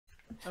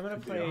I'm gonna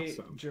play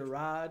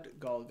Jarad,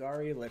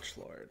 Golgari,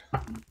 Lichlord.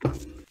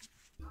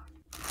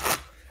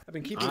 I've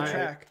been keeping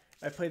track.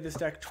 I played this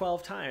deck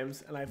 12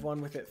 times, and I've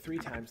won with it 3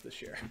 times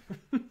this year.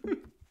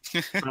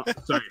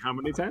 Sorry, how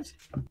many times?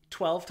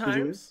 12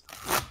 times.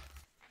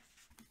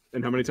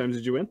 And how many times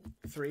did you win?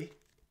 3.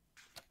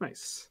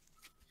 Nice.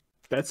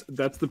 That's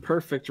the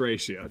perfect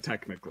ratio,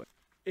 technically.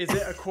 Is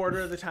it a quarter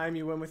of the time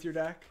you win with your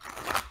deck?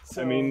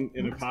 So, I mean,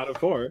 in a pot of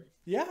 4.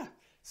 Yeah.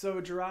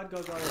 So Jarad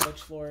Golgari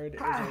Lichlord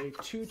is a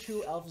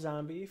 2/2 elf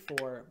zombie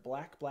for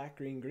black, black,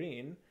 green,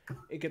 green.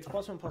 It gets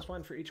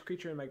 +1/+1 for each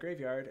creature in my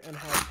graveyard, and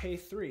has pay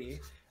 3.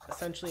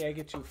 Essentially, I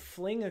get to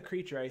fling a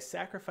creature, I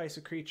sacrifice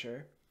a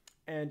creature,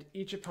 and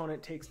each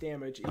opponent takes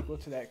damage equal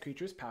to that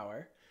creature's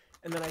power.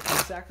 And then I can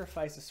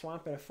sacrifice a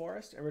swamp and a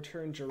forest and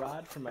return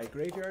Jarad from my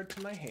graveyard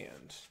to my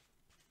hand.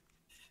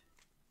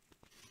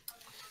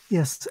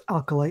 Yes,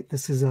 Alkalite.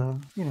 This is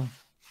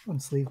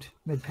unsleeved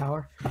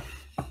mid-power.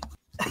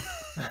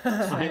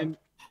 I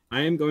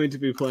am going to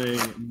be playing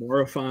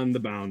Morophon the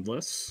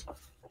Boundless.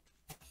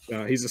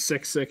 He's a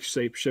 6/6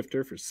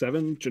 shapeshifter for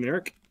 7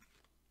 generic.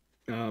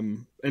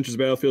 Enters the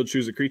battlefield,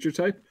 choose a creature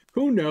type.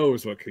 Who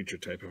knows what creature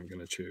type I'm going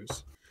to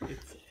choose?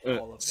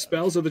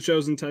 Spells of the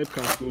chosen type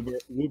cost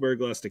Wooburg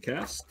less to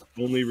cast.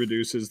 Only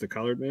reduces the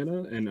colored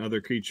mana, and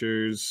other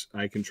creatures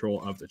I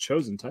control of the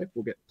chosen type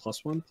will get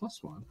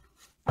 +1/+1.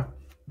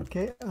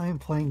 Okay, I am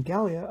playing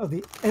Gallia of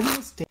the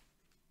Endless Day.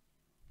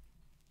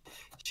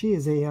 She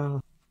is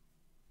a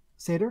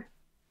satyr,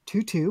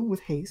 2/2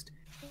 with haste.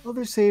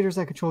 Other satyrs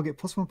I control get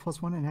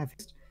 +1/+1 and have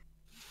haste.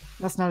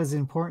 That's not as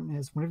important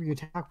as whenever you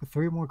attack with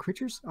 3 or more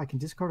creatures, I can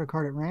discard a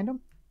card at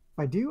random. If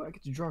I do, I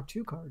get to draw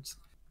 2 cards.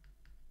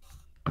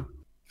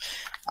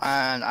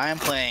 And I am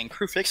playing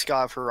Kruphix,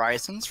 God of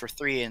Horizons, for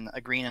 3 and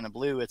a green and a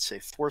blue. It's a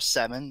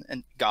 4/7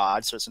 and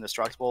God, so it's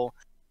indestructible.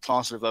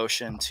 Constant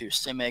Devotion to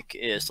Simic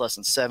is less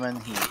than 7.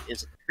 He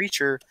is a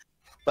creature,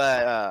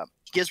 but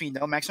he gives me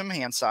no maximum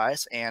hand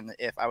size, and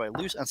if I would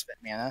lose unspent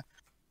mana,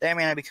 that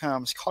mana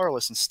becomes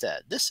colorless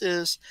instead. This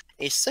is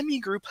a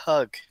semi-group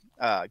hug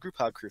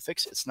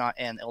Kruphix. It's not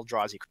an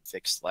Eldrazi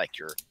Kruphix like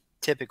your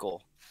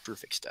typical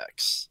Kruphix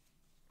decks.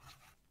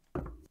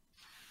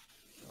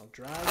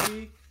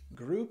 Eldrazi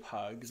group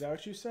hug, is that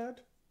what you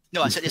said?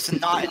 No, I said it's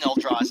not an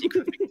Eldrazi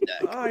Kruphix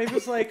deck. Oh, he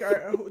was like,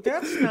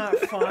 that's not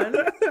fun.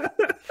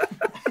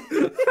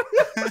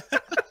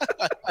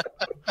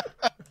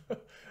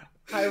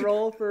 I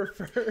roll for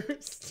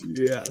first.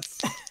 Yes.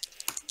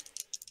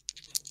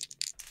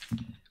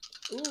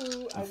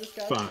 Ooh, I just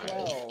got 5.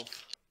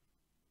 12.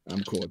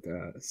 I'm cool with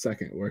that.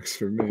 Second works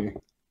for me.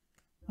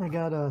 I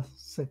got a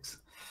 6.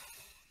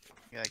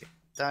 Gotta get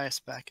dice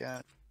back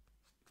out.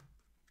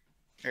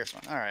 Here's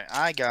one. Alright,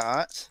 I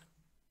got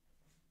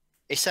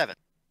a 7.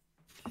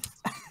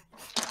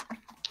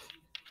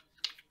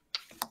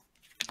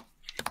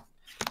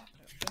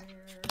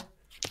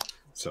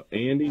 So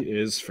Andy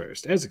is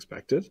first, as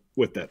expected,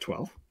 with that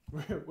 12.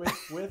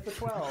 with the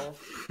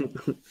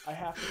 12, I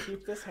have to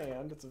keep this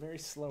hand. It's a very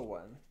slow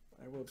one.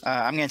 I will.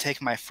 I'm going to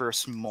take my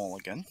first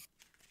mulligan.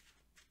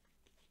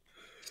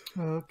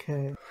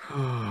 Okay.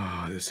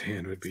 Oh, this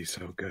hand would be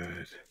so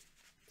good.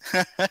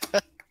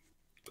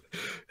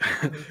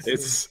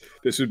 This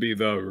would be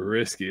the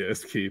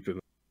riskiest keep.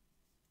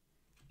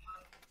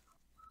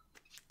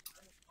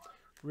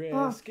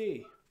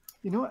 Risky.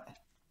 You know what?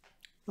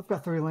 I've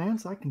got 3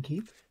 lands I can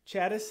keep.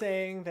 Chad is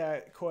saying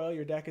that, Coil,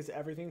 your deck is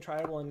everything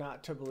tribal and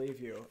not to believe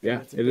you.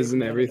 Yeah, it is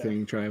an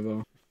everything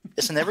tribal.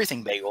 It's an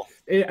everything bagel.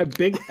 I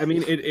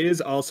mean, it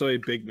is also a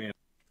big mana.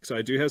 So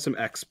I do have some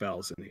X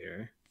spells in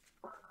here.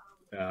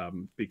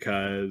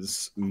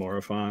 Because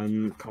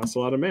Morophon costs a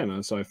lot of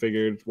mana, so I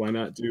figured why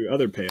not do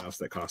other payoffs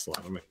that cost a lot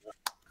of mana.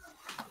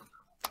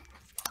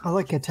 I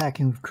like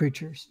attacking with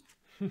creatures.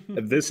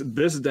 This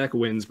deck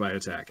wins by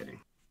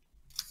attacking.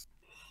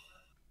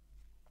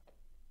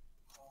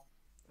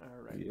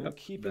 Alright, I'm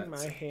keeping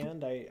my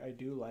hand. I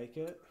do like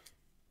it.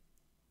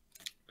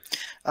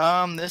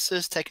 This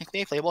is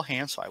technically a playable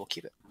hand, so I will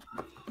keep it.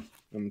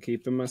 I'm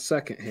keeping my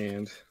second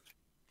hand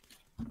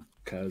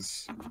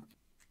because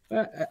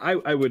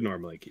I would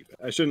normally keep it.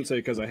 I shouldn't say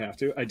because I have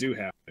to. I do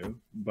have to,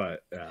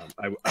 but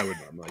I would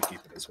normally keep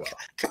it as well.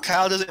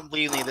 Kyle doesn't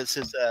believe me. This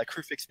is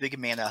Kruphix Big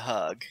Mana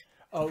Hug.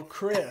 Oh,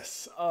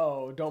 Chris.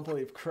 Oh, don't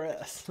believe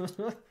Chris.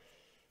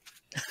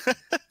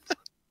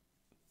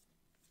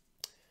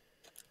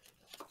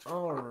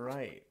 All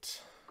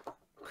right.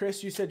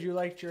 Chris, you said you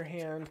liked your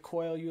hand.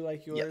 Coil, you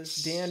like yours. Yes.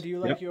 Dan, do you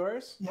like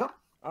yours? Yep.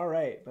 All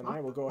right, then I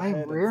will go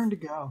ahead. I'm raring to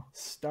go.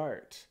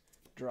 Start.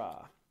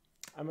 Draw.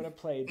 I'm going to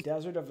play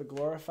Desert of the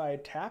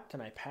Glorified tapped,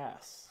 and I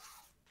pass.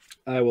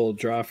 I will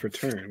draw for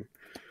turn.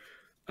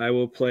 I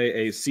will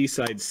play a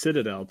Seaside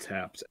Citadel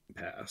tapped and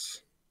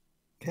pass.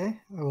 Okay,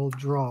 I will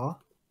draw.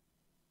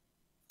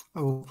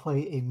 I will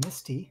play a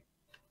Misty.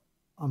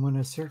 I'm going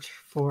to search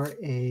for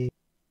a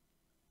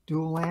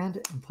dual land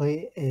and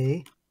play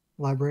a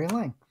Library of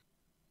Lang.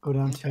 Go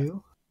down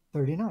to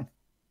 39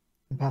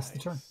 and pass the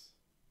turn.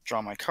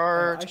 Draw my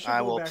card.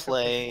 I will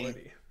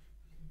play.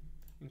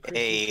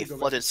 a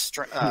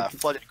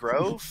flooded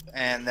grove,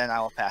 and then I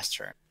will pass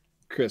turn.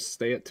 Chris,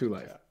 stay at 2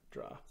 life. Yeah,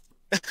 draw.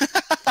 I'm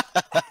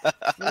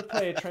going to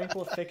play a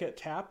Tranquil Thicket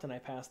tapped, and I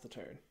pass the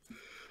turn.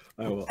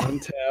 I will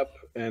untap,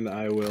 and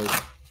I will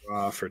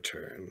draw for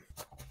turn.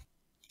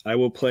 I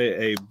will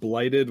play a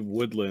Blighted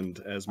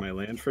Woodland as my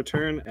land for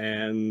turn,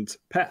 and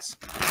pass.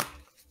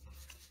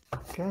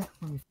 Okay,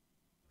 let me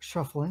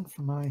shuffling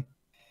for my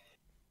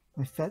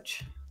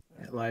fetch.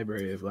 That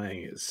Library of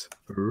Lang is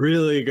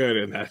really good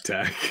in that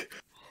deck.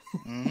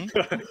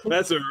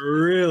 That's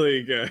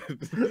really good.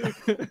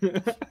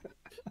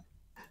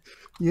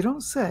 You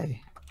don't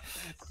say.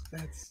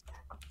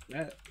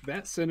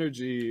 That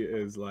synergy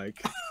is like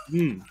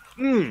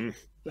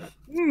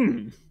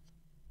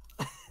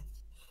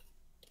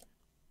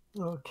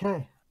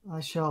Okay, I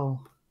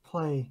shall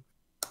play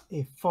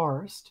a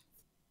forest,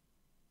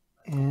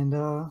 and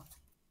I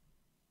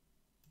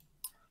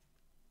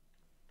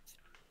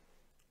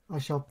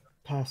shall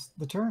pass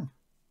the turn.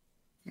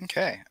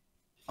 Okay.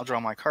 I'll draw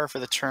my card for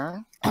the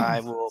turn. I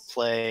will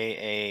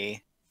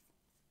play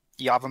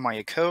a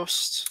Yavimaya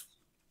Coast,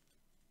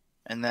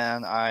 and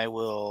then I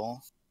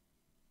will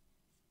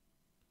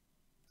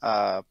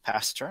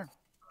pass the turn.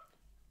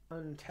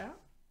 Untap,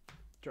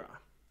 draw.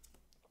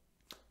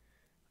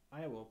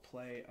 I will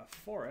play a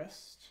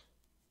forest,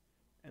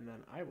 and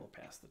then I will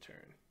pass the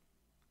turn.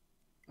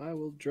 I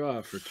will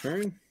draw for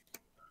turn.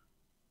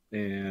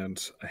 And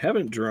I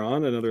haven't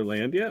drawn another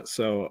land yet,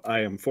 so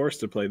I am forced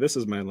to play. This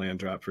is my land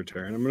drop for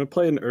turn. I'm going to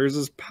play an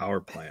Urza's Power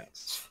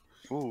Plants.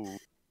 Ooh.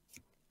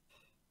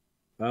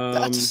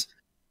 That's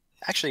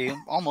actually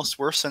almost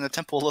worse than the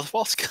Temple of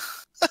Volska.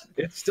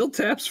 It still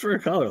taps for a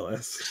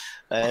colorless.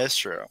 That is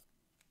true.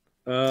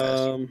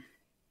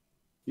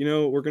 You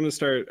know, we're going to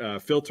start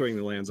filtering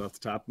the lands off the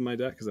top of my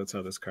deck, because that's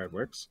how this card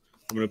works.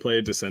 I'm going to play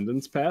a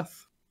Descendants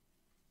Path.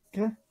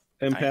 Okay.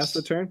 And pass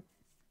the turn.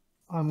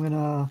 I'm going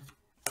to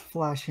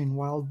flash in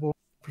Wildborn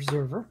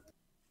Preserver.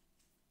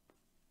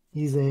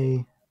 He's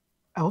a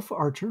elf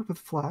archer with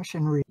flash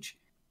and reach.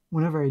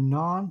 Whenever a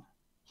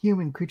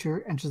non-human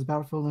creature enters the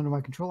battlefield under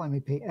my control, I may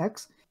pay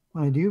X.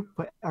 When I do,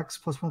 put X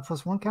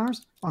 +1/+1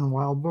 counters on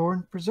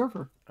Wildborn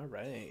Preserver. All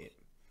right.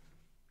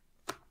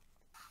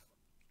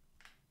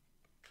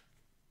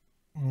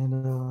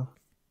 And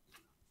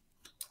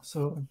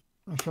so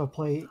I shall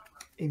play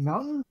a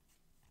mountain,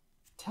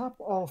 tap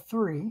all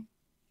 3,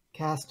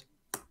 cast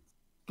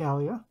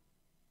Gallia,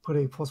 put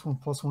a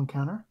 +1/+1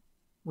 counter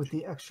with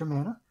the extra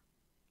mana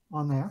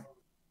on there.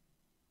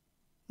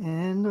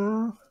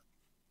 And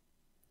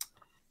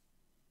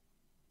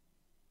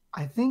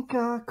I think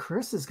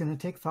Chris is going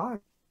to take 5.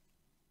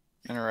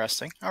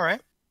 Interesting. All right.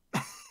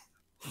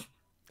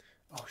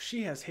 Oh,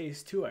 she has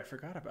haste too. I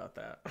forgot about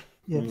that.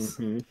 Yes.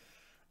 Mm-hmm.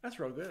 That's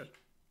real good.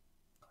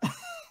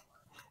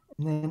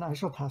 And then I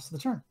shall pass the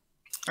turn.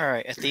 All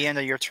right. At the end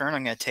of your turn,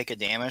 I'm going to take a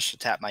damage to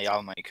tap my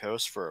Yavimaya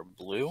Coast for a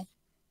blue.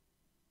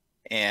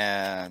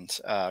 And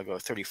go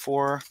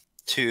 34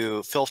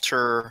 to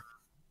filter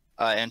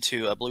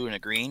into a blue and a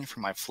green for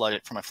my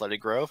flooded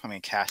grove. I'm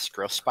going to cast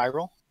Growth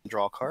Spiral and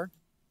draw a card.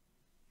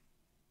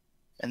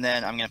 And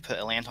then I'm going to put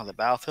a land on the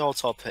battlefield,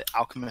 so I'll put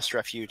Alchemist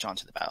Refuge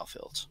onto the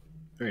battlefield.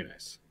 Very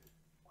nice.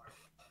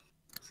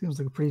 Seems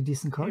like a pretty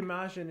decent card. Hey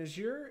Majin, is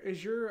your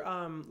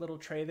little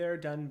tray there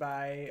done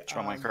by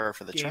Draw my card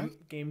for the turn.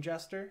 Game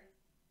Jester?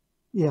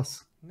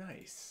 Yes.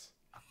 Nice.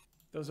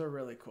 Those are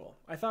really cool.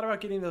 I thought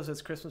about getting those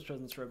as Christmas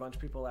presents for a bunch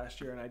of people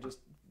last year, and I just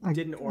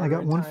didn't order. I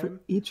got in one time.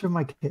 for each of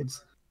my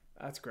kids.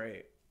 That's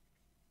great.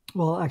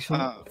 Well,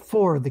 actually,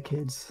 4 of the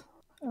kids.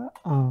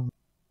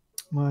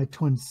 My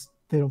twins,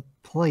 they don't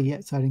play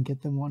yet, so I didn't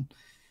get them one.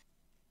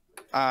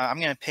 I'm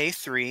going to pay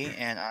 3,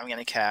 and I'm going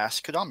to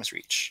cast Kodama's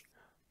Reach.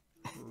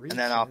 And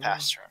then I'll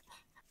pass turn.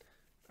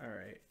 All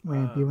right.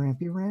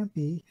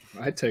 Rampy.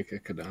 I'd take a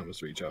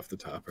Kodama's Reach off the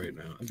top right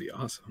now. That'd be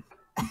awesome.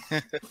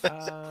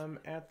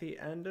 At the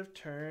end of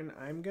turn,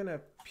 I'm going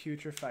to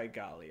Putrefy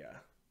Gallia.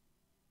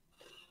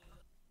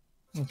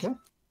 Okay. And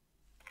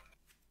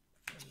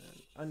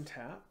then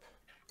untap.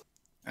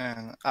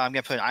 And I'm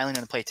going to put an island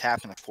in the play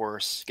tap and a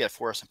forest, get a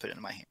forest and put it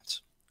in my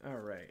hands. All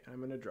right. I'm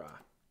going to draw.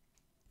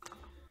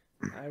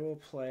 I will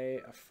play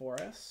a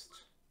forest.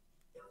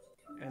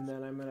 And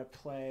then I'm going to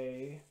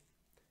play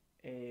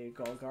a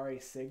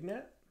Golgari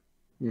Signet.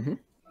 Mm-hmm.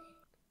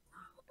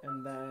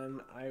 And then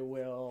I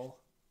will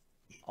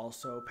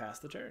also pass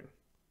the turn.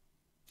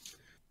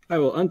 I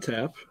will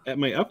untap. At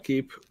my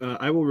upkeep,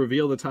 I will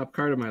reveal the top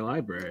card of my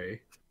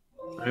library.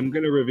 I'm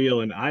going to reveal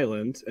an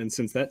island, and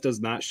since that does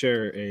not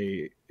share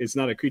it's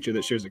not a creature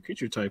that shares a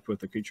creature type with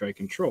the creature I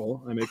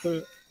control,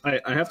 I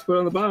have to put it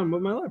on the bottom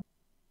of my library.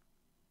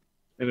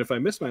 And if I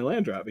miss my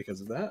land drop because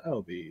of that,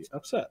 I'll be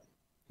upset.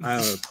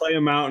 I'll play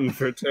a mountain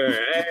for turn.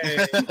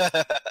 Hey!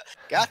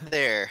 Got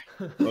there.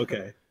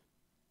 Okay.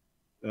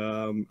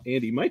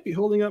 Andy might be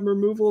holding up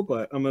removal,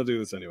 but I'm going to do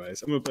this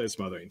anyways. I'm going to play a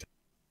Smothering.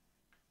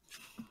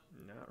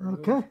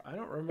 Okay. I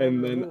don't remember.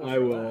 And then I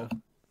will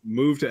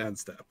move to end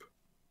step.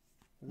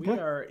 We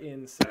are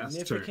in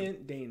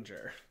significant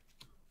danger.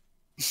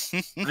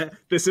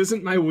 This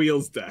isn't my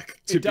wheels deck.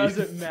 It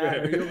doesn't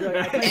matter. You'll be like,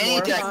 I play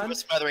Any deck Morophon. with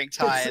Smothering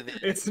Tithe.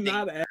 It's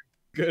not as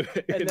good.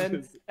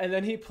 And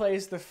then he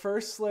plays the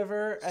first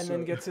sliver and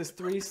then gets his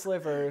 3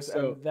 slivers,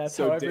 and that's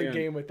how every Dan,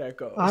 game with that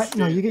goes.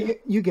 No, you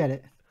get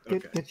it.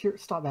 Okay. Get your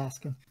stop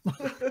asking.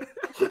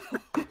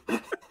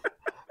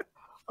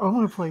 I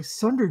want to play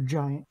Sunder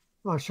Giant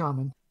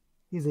Shaman.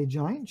 He's a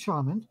giant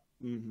shaman.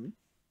 Mm-hmm.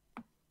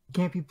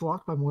 Can't be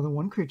blocked by more than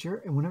one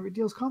creature, and whenever it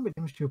deals combat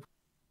damage to a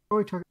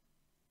target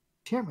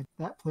enchantment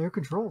that player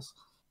controls.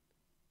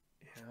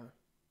 Yeah,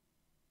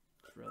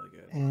 it's really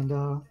good. And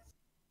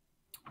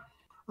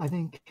I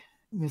think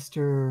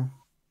Mr.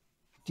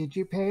 Did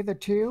you pay the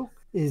 2?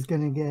 Is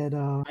gonna get.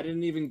 I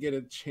didn't even get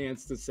a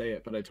chance to say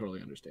it, but I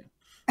totally understand.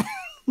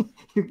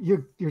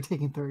 You're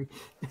taking 30.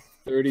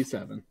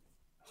 37.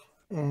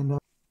 And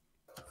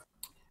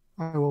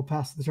I will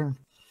pass the turn.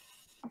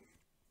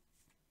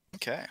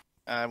 Okay.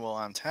 I will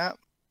untap.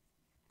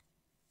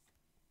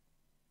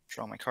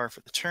 Draw my card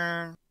for the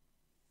turn.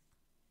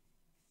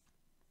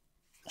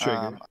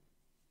 Trigger.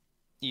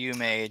 You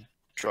may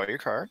draw your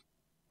card.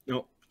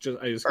 No,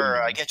 I just.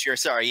 Or I get your.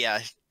 Sorry,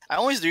 yeah. I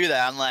always do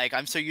that.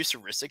 I'm so used to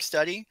Ristic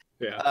Study.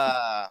 Yeah.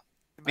 I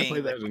Being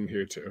play that in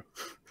here too.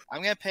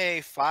 I'm gonna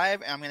pay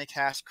 5, and I'm gonna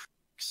cast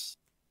Kruphix.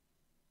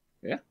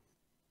 Yeah.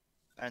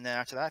 And then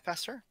after that,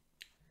 pass turn.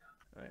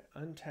 All right,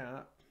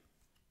 untap.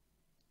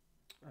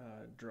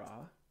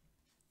 Draw.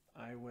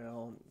 I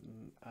will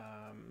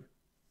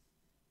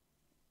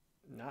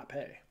not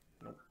pay.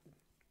 Nope.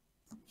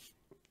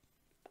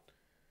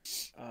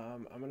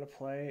 I'm gonna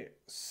play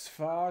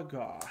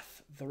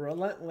Svargoth, the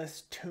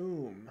Relentless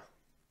Tomb.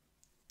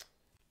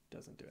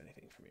 Doesn't do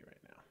anything for me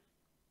right now.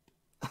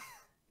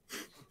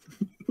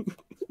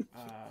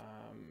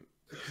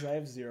 Because I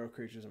have 0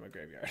 creatures in my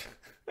graveyard.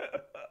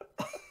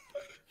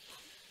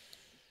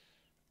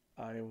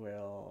 I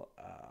will.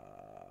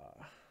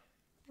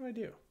 What do I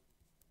do?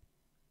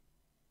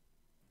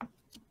 I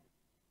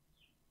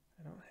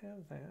don't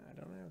have that. I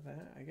don't have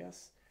that. I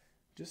guess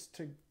just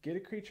to get a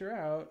creature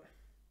out,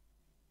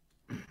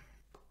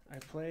 I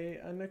play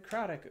a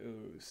Necrotic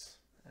Ooze,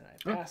 and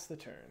I pass the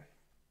turn.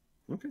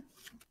 Okay.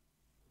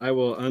 I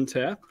will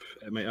untap.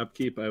 At my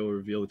upkeep, I will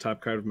reveal the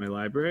top card of my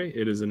library.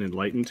 It is an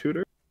Enlightened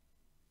Tutor.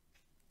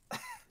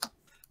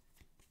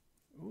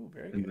 Ooh,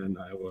 very And good. then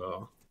I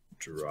will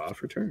draw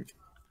for turn.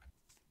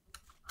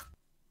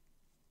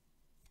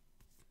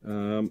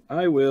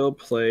 I will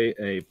play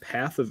a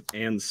Path of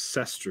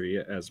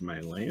Ancestry as my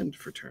land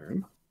for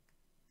turn.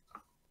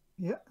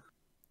 Yeah.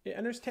 It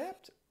enters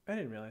tapped? I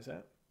didn't realize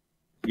that.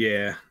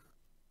 Yeah.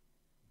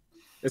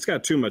 It's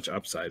got too much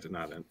upside to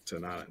not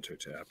enter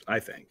tapped, I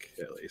think,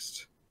 at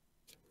least.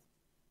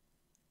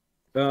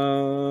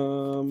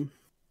 I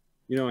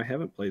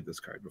haven't played this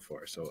card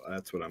before, so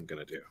that's what I'm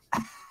gonna do.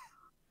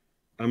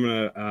 I'm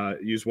gonna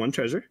use 1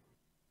 treasure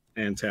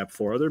and tap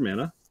 4 other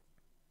mana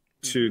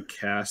to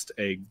cast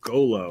a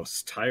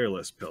Golos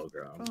Tireless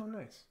Pilgrim. Oh,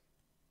 nice.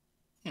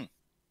 When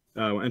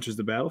it enters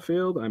the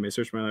battlefield, I may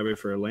search my library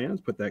for a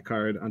land, put that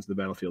card onto the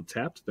battlefield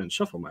tapped, then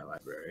shuffle my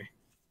library.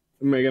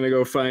 Am I gonna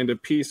go find a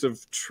piece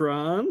of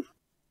Tron?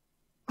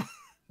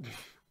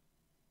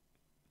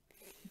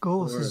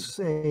 Golos is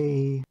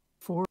a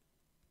 4.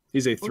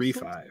 He's a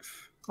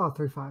 3/5. Oh,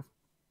 3/5.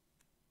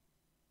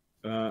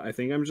 I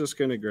think I'm just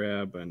gonna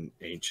grab an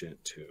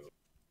Ancient too.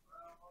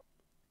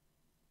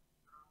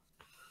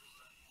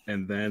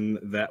 And then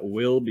that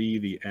will be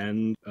the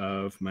end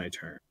of my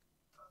turn.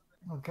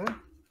 Okay.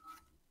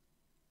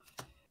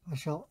 I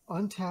shall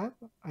untap.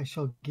 I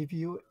shall give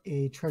you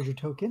a treasure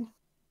token.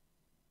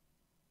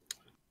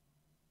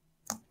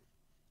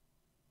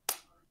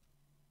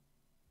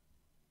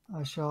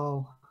 I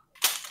shall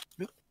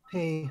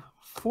pay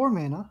 4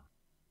 mana.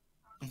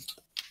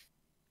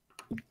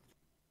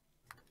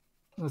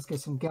 Let's get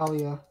some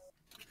Gallia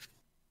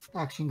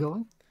action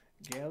going.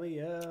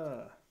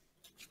 Gallia.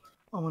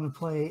 I'm going to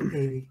play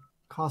a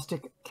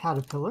Caustic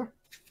Caterpillar.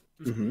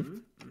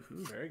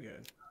 Very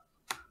good.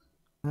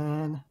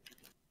 And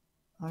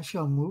I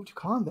shall move to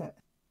combat.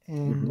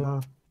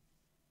 And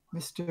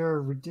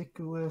Mr.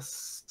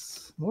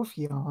 Ridiculous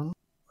Morpheon.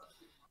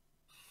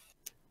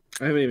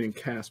 I haven't even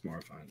cast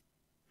Morophon.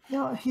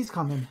 Yeah, he's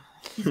coming.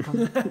 He's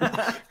coming.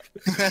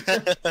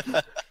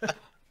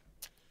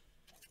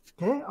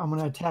 Okay, I'm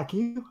going to attack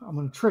you. I'm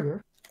going to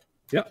trigger.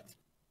 Yep.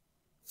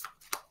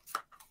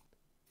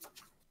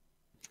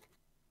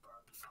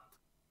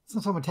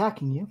 Since I'm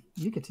attacking you,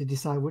 you get to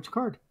decide which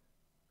card.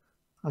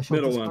 I shall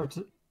Middle discard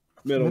one.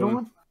 Middle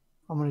one.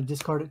 I'm going to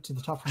discard it to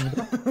the top of my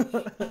deck.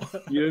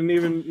 You didn't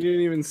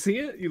even see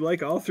it? You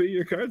like all 3 of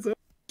your cards?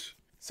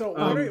 So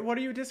what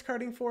are you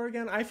discarding for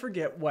again? I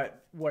forget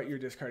what you're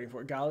discarding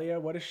for. Gallia,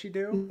 what does she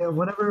do? Yeah,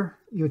 whenever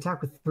you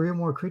attack with 3 or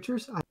more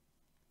creatures,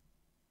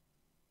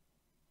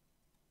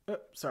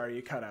 Sorry,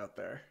 you cut out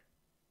there.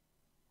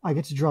 I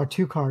get to draw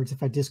 2 cards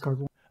if I discard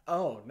one.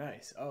 Oh,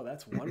 nice. Oh,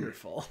 that's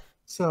wonderful.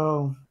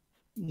 So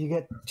you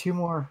get 2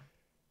 more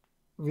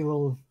of your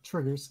little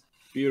triggers.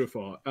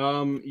 Beautiful.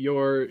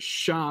 Your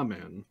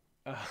Shaman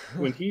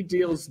When he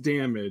deals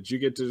damage, you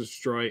get to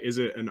destroy. Is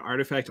it an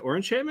artifact or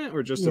enchantment,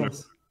 or just an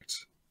Yes.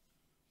 artifact?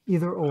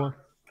 Either or.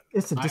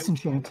 It's a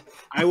disenchant.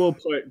 I will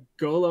put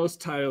Golos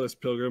Tireless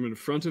Pilgrim in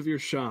front of your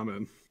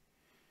shaman.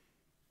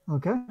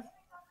 Okay.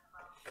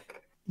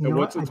 You And know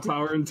what's what? its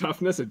power and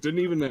toughness? It didn't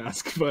even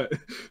ask, but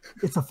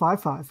It's a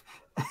 5/5.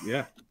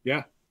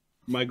 yeah.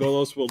 My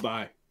Golos will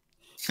die.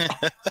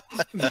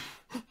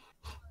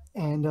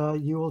 And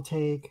you will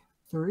take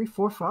 3,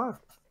 4, 5.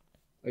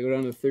 I go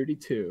down to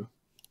 32.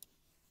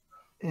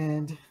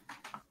 And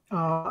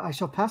I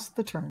shall pass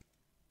the turn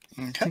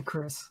Okay. to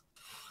Chris.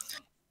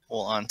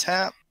 We'll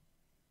untap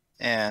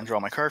and draw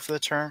my card for the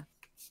turn.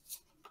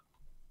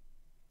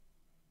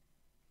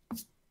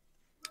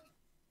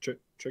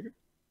 Trigger?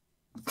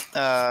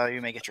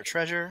 You may get your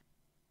treasure.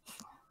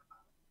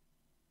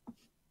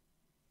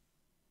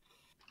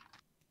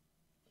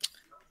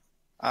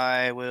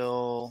 I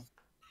will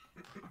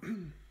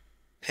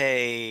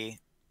pay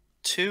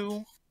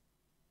 2.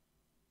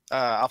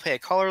 I'll pay a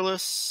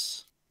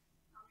colorless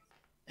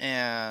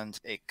and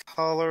a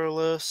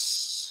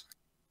colorless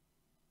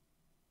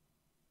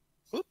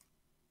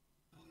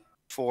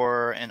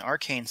for an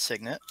arcane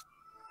signet.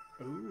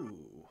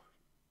 Ooh.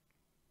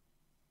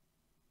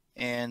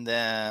 And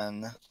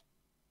then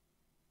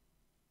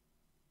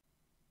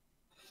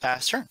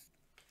pass turn.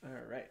 All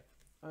right.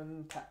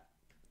 Untap.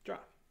 Draw.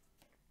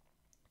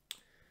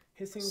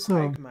 Hissing So-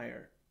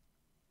 Quagmire.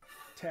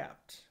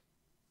 Tapped.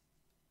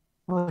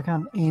 Like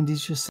on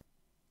Andy's just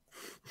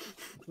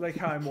Like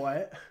how I'm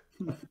what?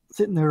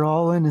 sitting there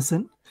all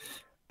innocent.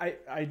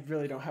 I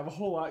really don't have a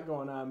whole lot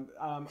going on.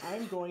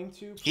 I'm going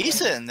to. He's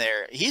sitting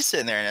there. He's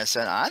sitting there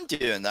innocent. I'm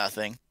doing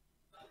nothing.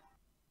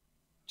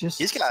 Just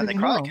He's got the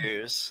sitting around.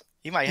 Crocoos.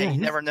 You might. Yeah, you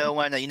he's- never know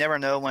when. You never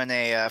know when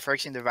a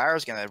Phyrexian Devourer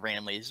is going to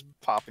randomly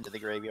pop into the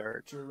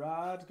graveyard.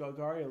 Jarad,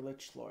 Galgaria,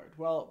 Lich Lord.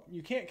 Well,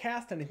 you can't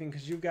cast anything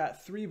because you've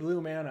got 3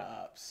 blue mana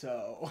up.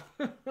 So.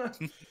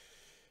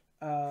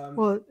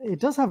 Well, it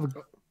does have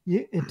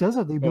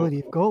the ability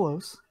of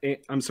Golos.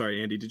 I'm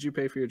sorry, Andy. Did you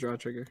pay for your draw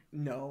trigger?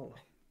 No.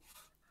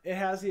 It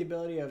has the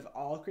ability of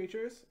all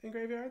creatures in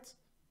graveyards.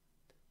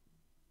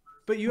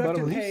 But you have But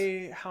to at least-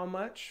 pay how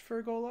much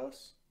for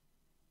Golos?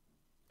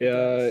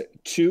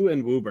 2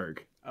 and Wooburg.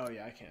 Oh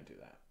yeah, I can't do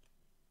that.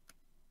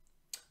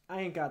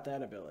 I ain't got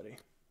that ability.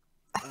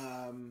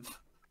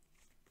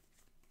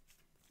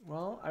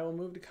 Well, I will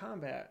move to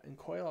combat, and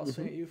Coil, I'll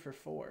swing at you for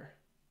 4.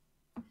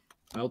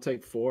 I'll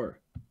take 4.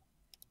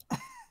 And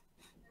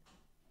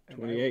I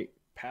will 28.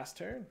 Pass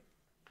turn.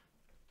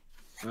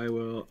 I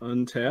will I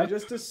untap.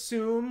 just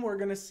assume we're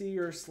gonna see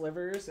your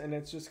slivers, and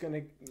it's just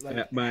gonna like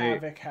At my-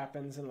 havoc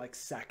happens in like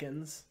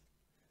seconds.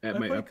 At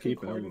Like my what, upkeep,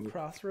 I Concordant will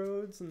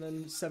Crossroads, and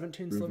then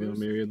 17 reveal slivers.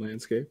 Myriad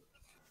Landscape.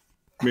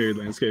 Myriad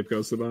Landscape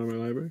goes to the bottom of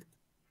my library.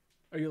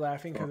 Are you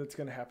laughing because it's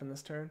gonna happen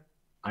this turn?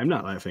 I'm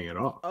not laughing at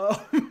all.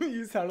 Oh,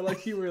 you sounded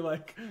like you were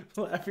like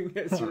laughing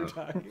as you were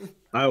talking.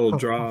 I will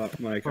draw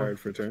my card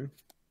for turn.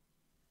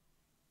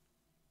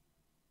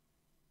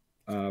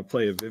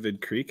 Play a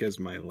Vivid Creek as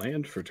my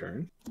land for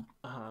turn.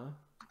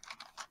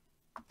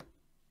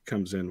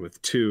 Comes in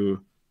with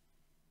 2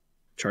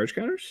 charge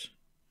counters.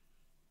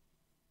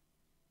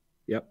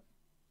 Yep.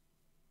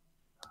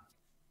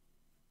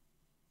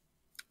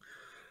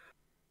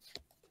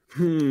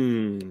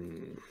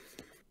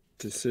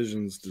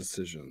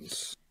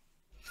 Decisions.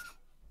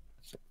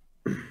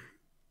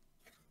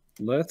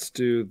 Let's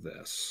do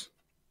this.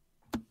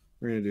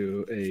 We're going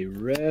to do a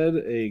red,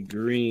 a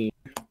green,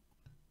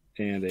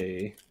 and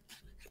a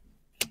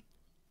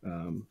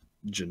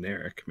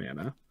generic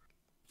mana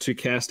to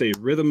cast a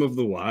Rhythm of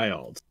the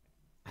Wild.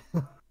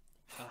 So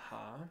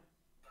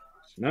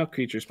now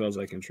creature spells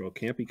I control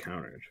can't be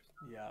countered.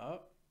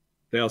 Yep.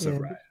 They also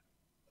have Yeah. Riot.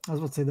 I was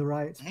about to say the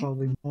riot's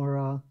probably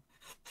more.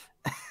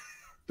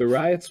 The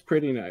Riot's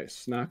pretty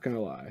nice, not gonna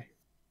lie.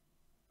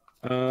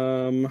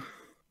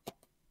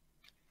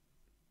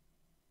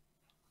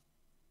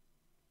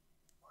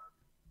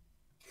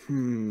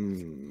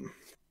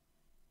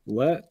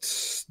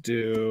 Let's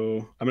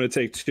do. I'm gonna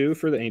take 2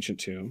 for the Ancient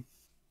Tomb.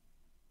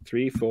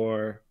 3,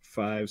 4,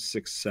 5,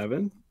 6,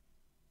 7.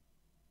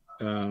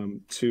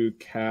 To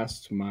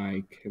cast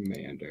my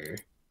commander.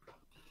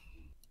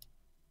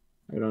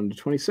 Right on to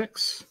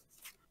 26.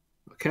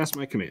 I'll cast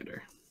my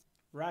commander.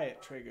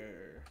 Riot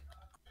trigger.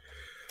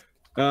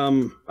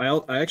 I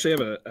actually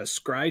have a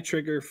scry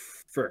trigger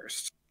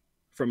first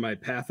from my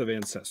Path of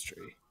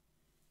Ancestry.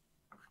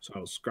 So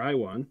I'll scry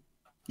 1.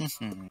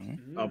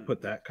 I'll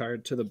put that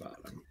card to the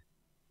bottom.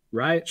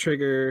 Riot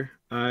trigger,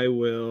 I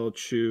will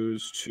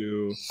choose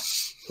to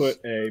put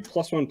a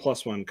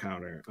 +1/+1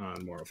 counter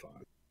on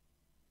Morophon.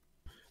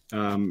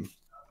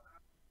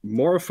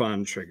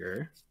 Morophon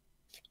trigger,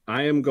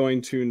 I am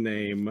going to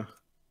name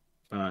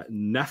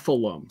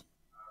Nephilim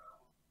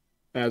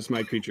as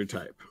my creature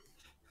type.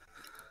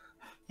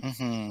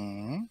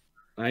 I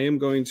am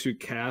going to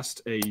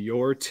cast a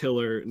Your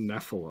Tiller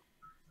Nephilim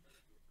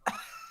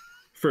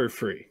for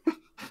free.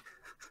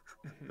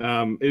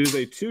 It is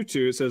a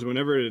 2/2. It says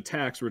whenever it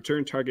attacks,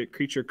 return target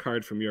creature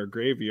card from your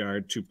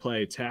graveyard to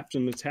play tapped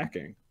and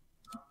attacking.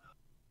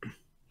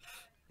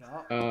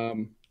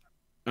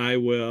 I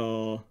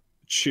will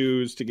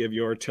choose to give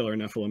your Tiller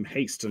Nephilim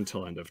haste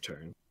until end of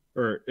turn.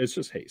 Or it's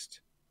just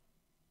haste.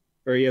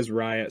 Or he has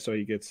riot, so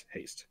he gets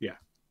haste. Yeah.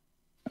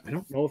 I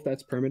don't know if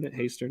that's permanent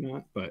haste or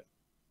not, but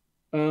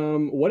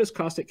what is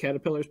Caustic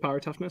Caterpillar's power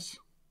toughness?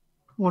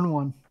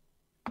 1/1.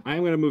 I'm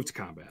going to move to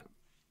combat.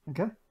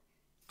 Okay.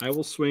 I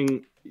will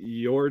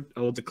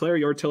declare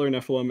your Tiller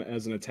Nephilim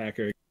as an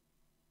attacker,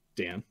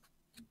 Dan.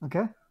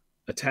 Okay.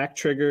 Attack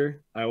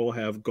trigger, I will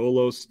have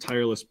Golos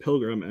Tireless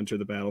Pilgrim enter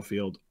the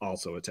battlefield,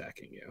 also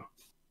attacking you.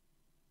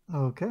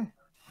 Okay.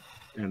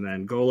 And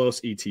then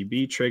Golos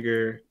ETB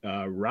trigger,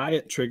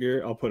 Riot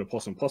trigger, I'll put a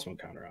 +1/+1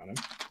 counter on him.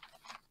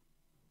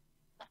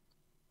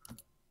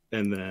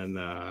 And then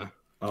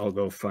I'll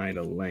go find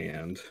a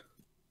land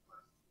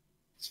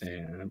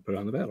and put it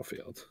on the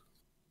battlefield.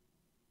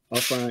 I'll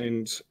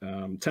find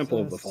Temple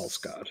of the False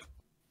God.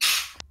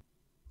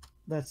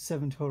 That's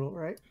 7 total,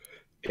 right?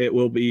 It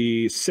will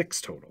be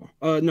 6 total.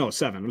 No,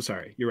 7. I'm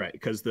sorry. You're right,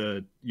 because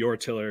your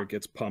Tiller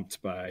gets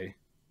pumped by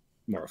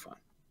Morophon.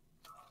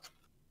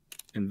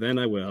 And then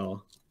I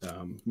will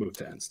move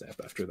to end step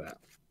after that.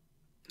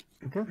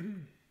 Okay.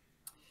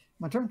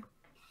 My turn.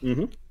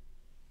 Mm-hmm.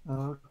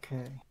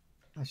 Okay.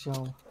 I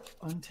shall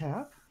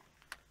untap.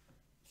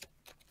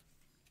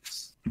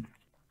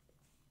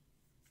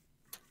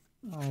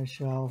 I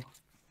shall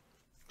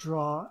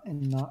draw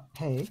and not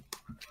pay.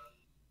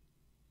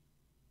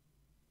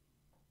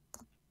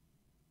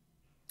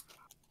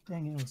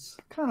 Dang it, I was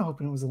kind of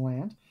hoping it was a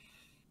land.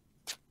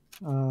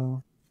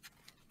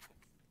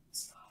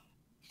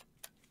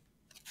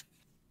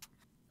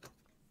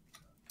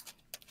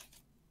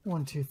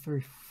 1, 2,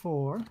 3,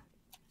 4.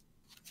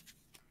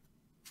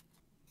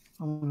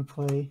 I'm going to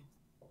play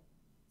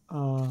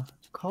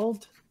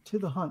Called to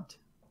the Hunt,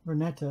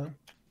 Renetta.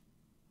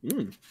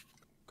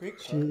 Great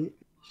card.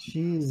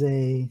 She's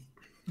a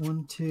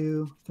 1,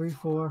 2, 3,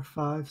 4,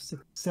 5,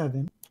 6,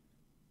 7.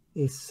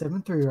 A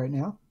 7/3 right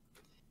now.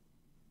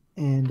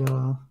 And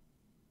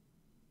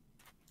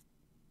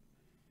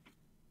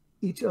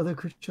each other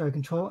creature I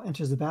control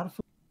enters the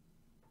battlefield.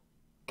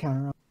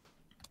 Counter.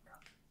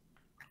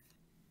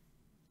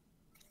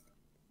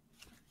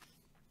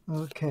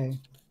 Okay.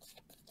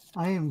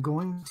 I am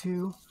going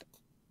to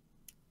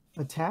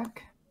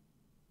attack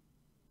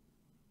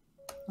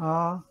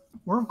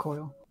Worm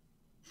Coil.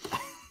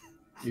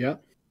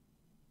 Yep.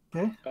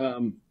 Okay.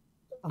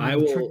 I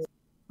will. Trigger.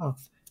 Oh.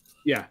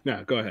 Yeah,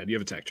 no, go ahead. You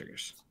have attack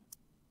triggers.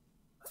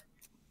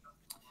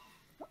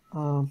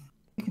 You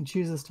can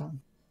choose this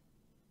time.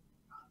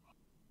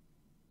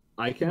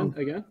 I can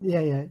again?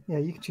 Yeah,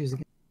 you can choose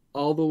again.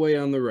 All the way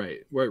on the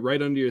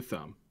right under your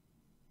thumb.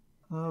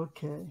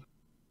 Okay.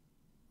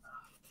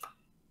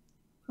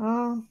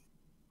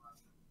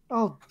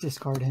 I'll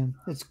discard him.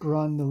 It's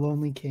Grun, the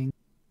Lonely King.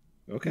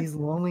 Okay. He's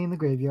lonely in the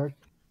graveyard.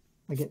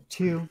 I get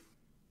two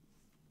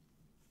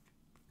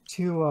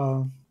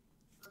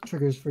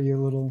triggers for your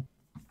little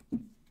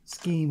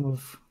scheme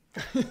of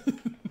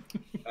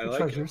I like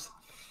treasures.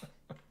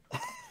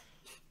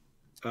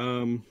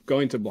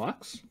 Going to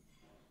blocks.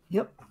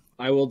 Yep.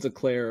 I will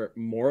declare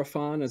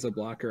Morophon as a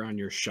blocker on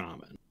your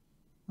Shaman.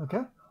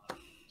 Okay.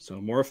 So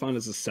Morophon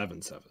is a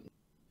 7/7.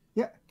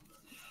 Yeah.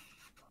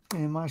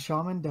 And my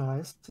Shaman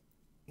dies to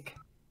take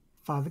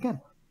 5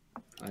 again.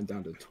 I'm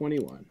down to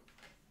 21.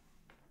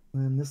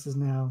 And this is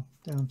now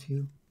down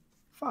to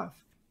 5.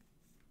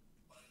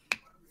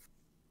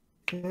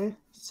 Okay.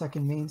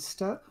 Second main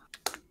step.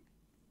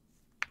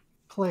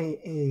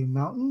 Play a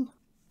mountain.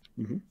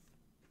 Mm-hmm.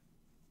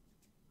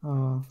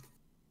 I'm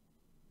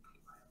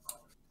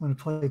going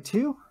to play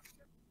 2.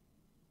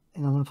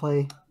 And I'm going to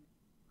play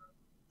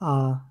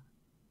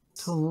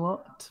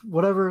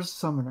whatever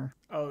summoner.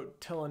 Oh,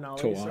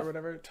 Tilanalis or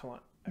whatever.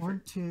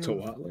 1, 2,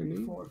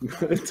 Tawatli? 4,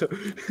 5.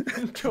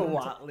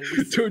 Tawatli.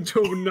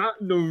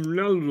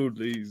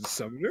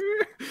 Summoner?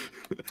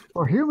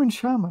 Or human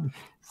shaman.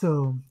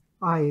 So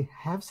I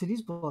have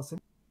City's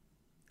Blessing.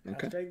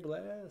 Okay. Hashtag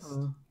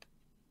blessed.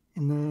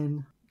 And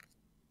then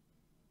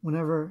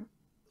whenever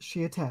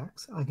she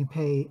attacks, I can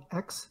pay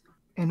X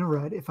and a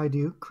red. If I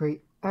do,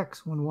 create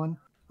X 1/1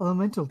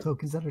 elemental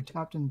tokens that are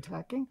tapped and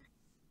attacking.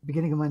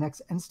 Beginning of my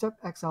next end step,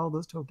 exile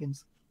those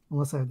tokens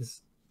unless I have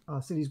this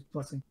City's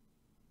Blessing.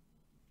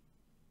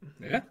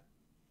 Yeah.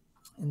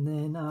 And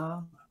then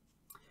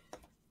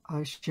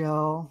I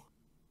shall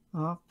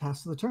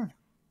pass the turn.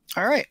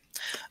 All right.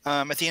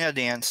 At the end of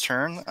Dan's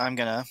turn, I'm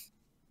going to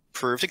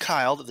prove to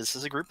Kyle that this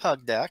is a group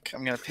hug deck.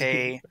 I'm going to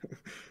pay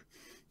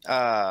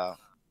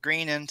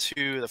green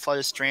into the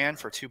Flooded Strand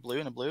for 2 blue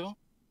and a blue.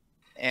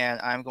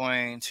 And I'm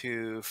going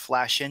to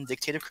flash in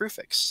Dictative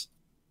Kruphix.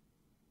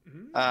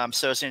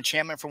 So it's an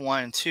enchantment for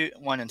 1 and 2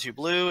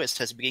 blue. It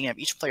says at the beginning of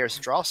each player's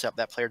draw step,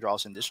 that player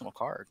draws an additional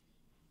card.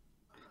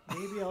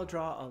 Maybe I'll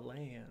draw a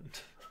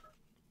land.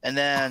 And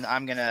then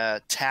I'm going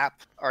to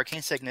tap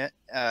Arcane Signet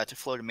to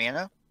float a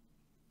mana.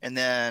 And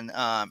then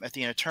at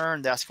the end of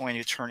turn, that's going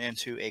to turn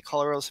into a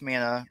colorless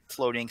mana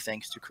floating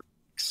thanks to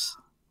Kruphix.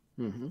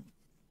 Mm-hmm.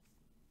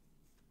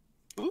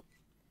 Oop.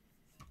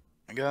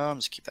 There we go.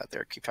 Just keep that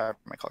there. Keep track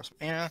of my colorless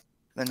mana.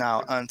 Then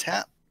I'll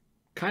untap.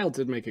 Kyle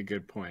did make a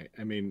good point.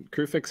 I mean,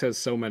 Kruphix has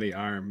so many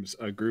arms.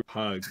 A group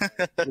hug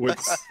would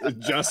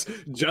just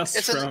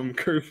from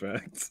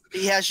Kruphix.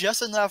 He has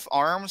just enough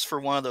arms for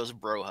one of those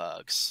bro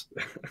hugs.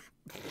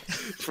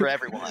 For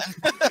everyone.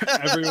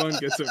 Everyone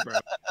gets a bro.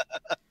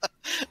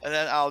 And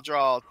then I'll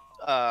draw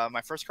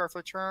my first card for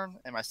the turn,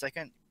 and my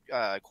second,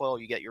 Quill,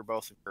 you get your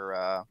both of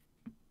your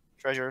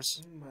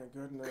treasures. Oh my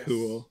goodness.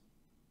 Cool.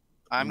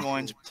 I'm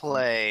going to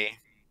play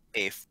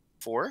a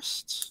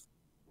forest.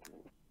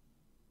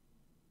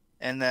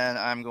 And then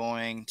I'm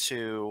going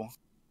to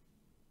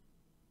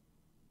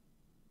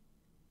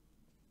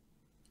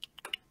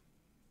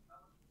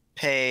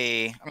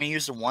I'm going to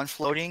use the one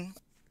floating,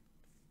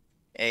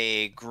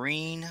 a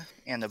green,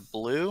 and a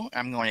blue.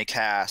 I'm going to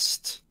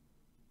cast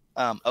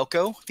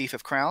Oko, Thief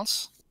of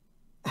Crowns.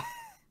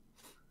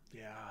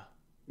 Yeah.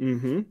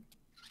 Mm-hmm.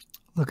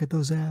 Look at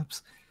those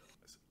abs.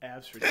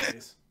 Abs for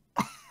days.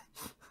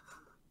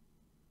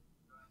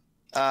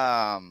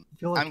 I'm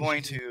like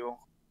going to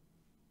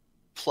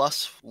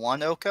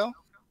 +1 Oko.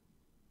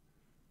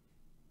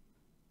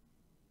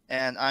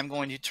 And I'm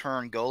going to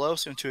turn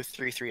Golos into a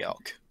 3/3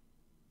 elk.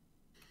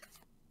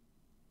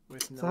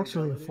 With It's no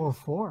actually abilities. a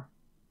 4/4.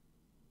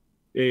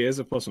 Yeah, he has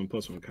a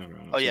 +1/+1 counter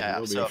on it. Oh, yeah, it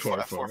will be so a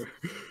a 4/4.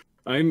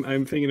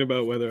 I'm thinking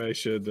about whether I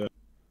should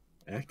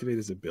activate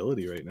his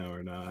ability right now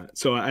or not.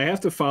 So I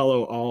have to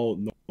follow all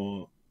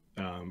normal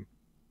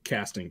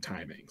casting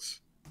timings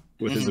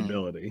with his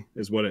ability.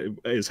 Is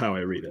how I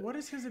read it. What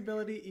is his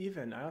ability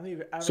even? I don't think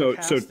I've ever So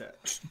cast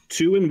it.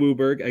 2 in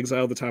Wooburg,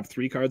 exile the top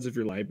 3 cards of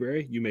your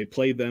library. You may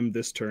play them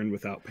this turn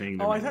without paying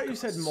them. Oh, I thought you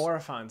said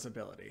Morophon's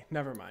ability.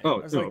 Never mind. Oh,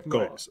 I was no, like,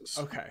 Golos's.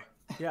 Okay.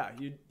 Yeah,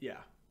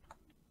 yeah.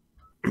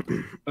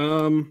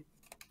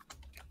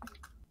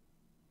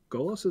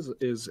 Golos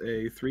is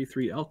a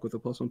 3/3 elk with a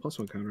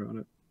 +1/+1 counter on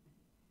it.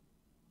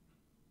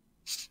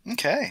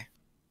 Okay.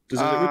 Does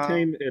it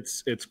retain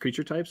its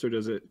creature types, or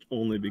does it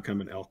only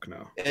become an elk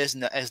now? It is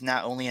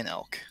not only an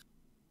elk.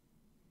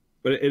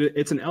 But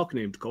it's an elk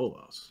named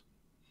Golos.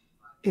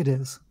 It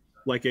is.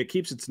 Like, it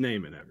keeps its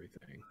name and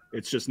everything.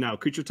 It's just now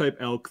creature type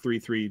elk,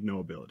 3/3, no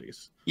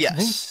abilities. I think,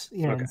 Yes.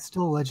 yeah, Okay. it's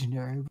still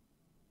legendary.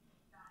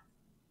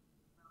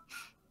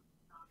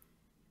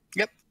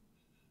 Yep.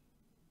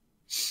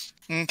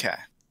 Okay.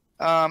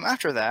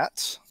 After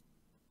that,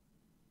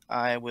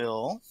 I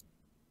will.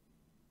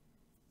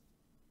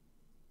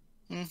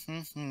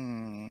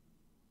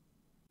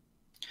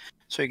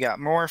 So you got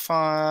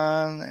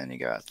Morophon, and you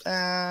got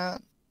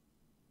that.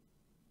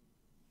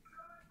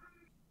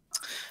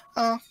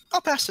 I'll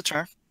pass the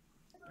turn.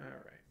 All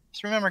right.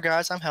 Just remember,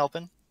 guys, I'm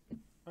helping.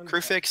 Untap.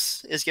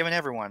 Kruphix is giving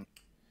everyone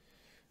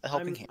a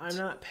helping hand. I'm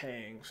not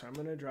paying, so I'm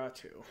going to draw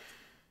 2.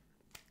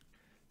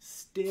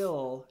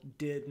 Still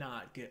did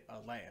not get a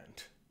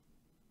land.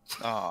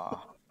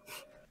 Aw.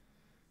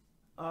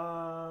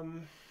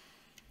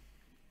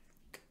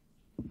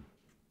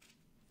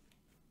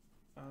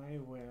 I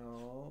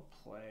will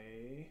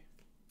play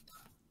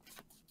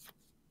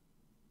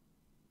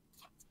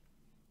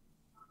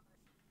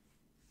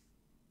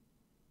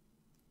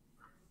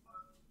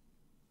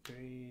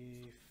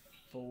three,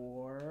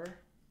 4.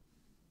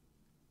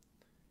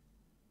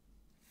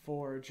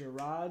 For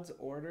Jarad's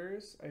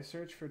orders, I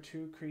search for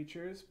 2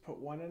 creatures, put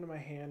 1 into my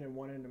hand and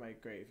 1 into my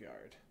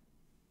graveyard.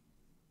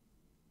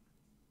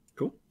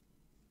 Cool.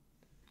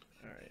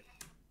 All right.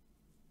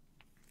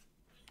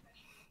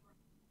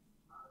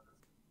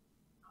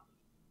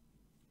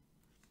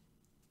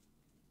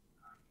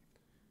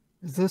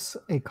 Is this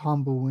a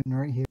combo win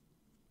right here?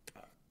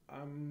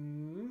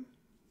 I'm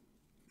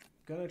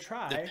gonna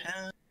try.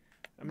 Depends.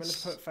 I'm gonna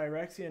put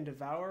Phyrexian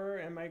Devourer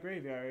in my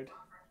graveyard.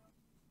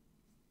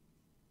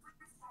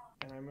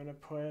 And I'm gonna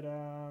put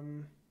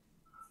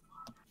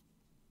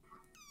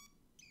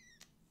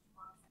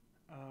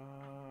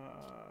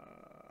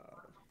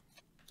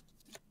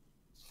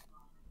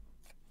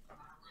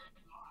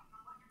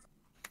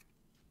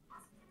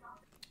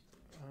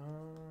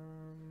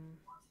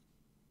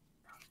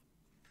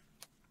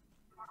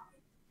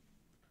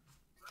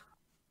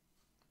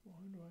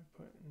what do I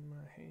put in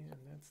my hand?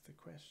 That's the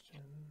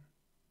question.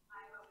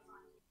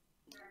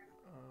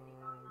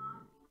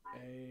 A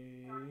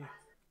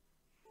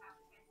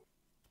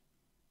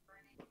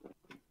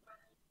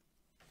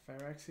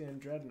Phyrexian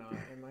Dreadnought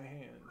in my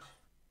hand.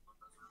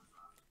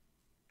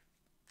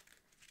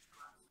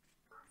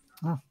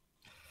 Oh.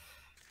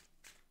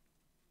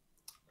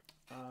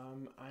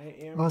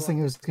 I was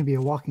thinking it was going to be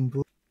a walking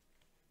blue.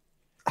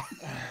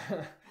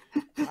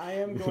 I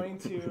am going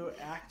to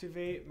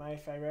activate my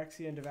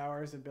Phyrexian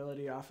Devourer's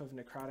ability off of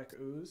Necrotic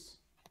Ooze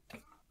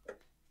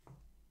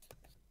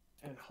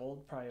and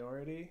hold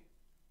priority.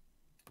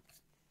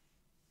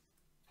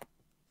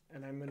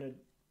 And I'm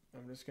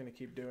just gonna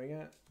keep doing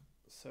it.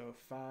 So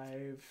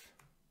 5,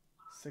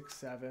 6,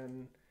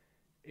 7,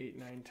 8,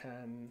 9,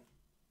 10,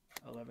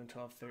 11,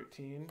 12,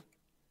 13,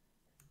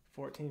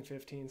 14,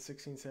 15,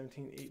 16,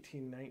 17,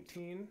 18,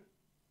 19,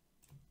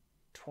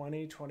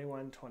 20,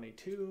 21,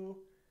 22,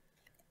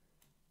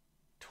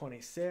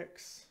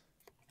 26,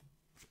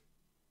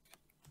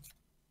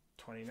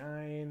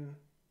 29,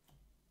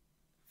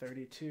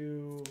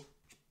 32,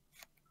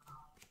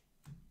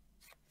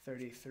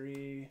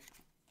 33,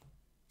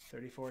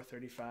 34,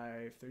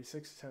 35,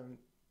 36, 7,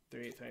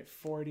 38, 39,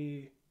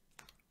 40,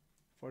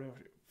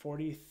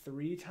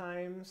 43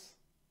 times.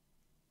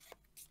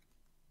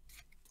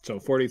 So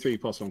 43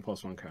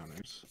 +1/+1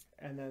 counters.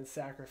 And then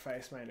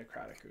sacrifice my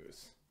necrotic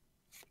ooze.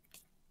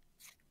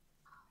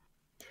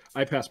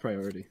 I pass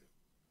priority.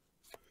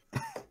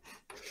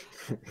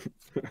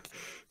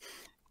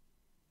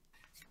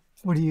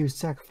 What are you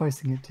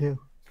sacrificing it to?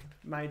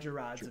 My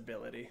Jarad's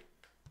ability.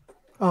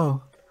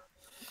 Oh,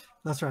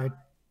 that's right. I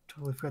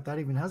totally forgot that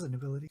even has an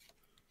ability.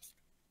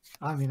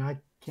 I mean, I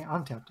can't.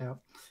 I'm tapped out.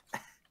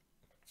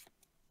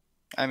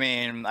 I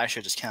mean, I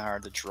should just counter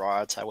the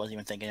Jarad. I wasn't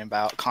even thinking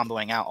about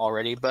comboing out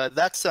already, but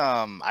that's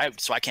so I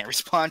can't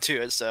respond to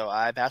it, so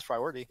I pass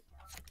priority.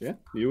 Yeah,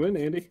 you win,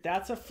 Andy.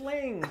 That's a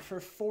fling for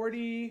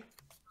 47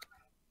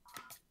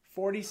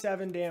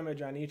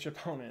 damage on each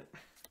opponent.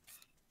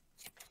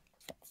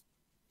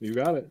 You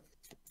got it.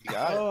 You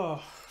got it.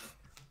 Oh,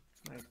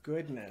 my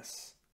goodness.